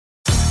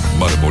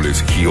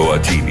Marmoles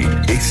Gioachini,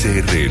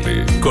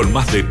 SRL. Con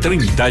más de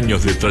 30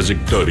 años de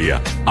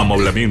trayectoria,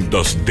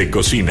 amoblamientos de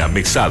cocina,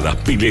 mesadas,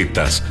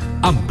 piletas,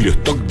 amplio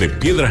stock de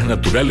piedras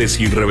naturales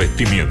y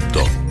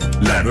revestimiento.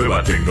 La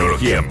nueva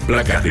tecnología en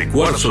placas de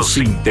cuarzo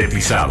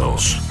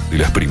sintetizados. De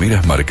las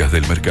primeras marcas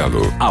del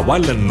mercado.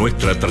 Avalan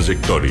nuestra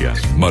trayectoria.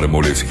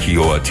 Marmoles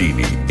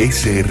Gioachini,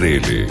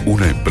 SRL.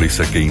 Una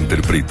empresa que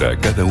interpreta a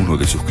cada uno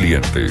de sus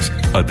clientes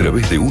a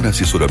través de un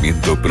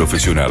asesoramiento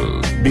profesional.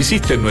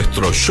 Visite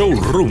nuestro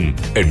showroom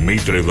en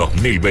Mitre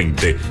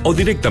 2020 o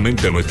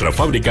directamente a nuestra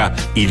fábrica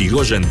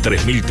Irigoyen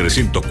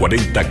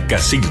 3340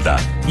 Casilda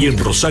y en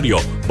Rosario,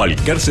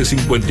 Balcarce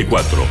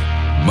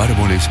 54.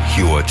 Marmoles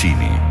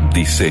Gioachini,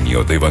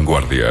 diseño de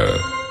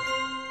vanguardia.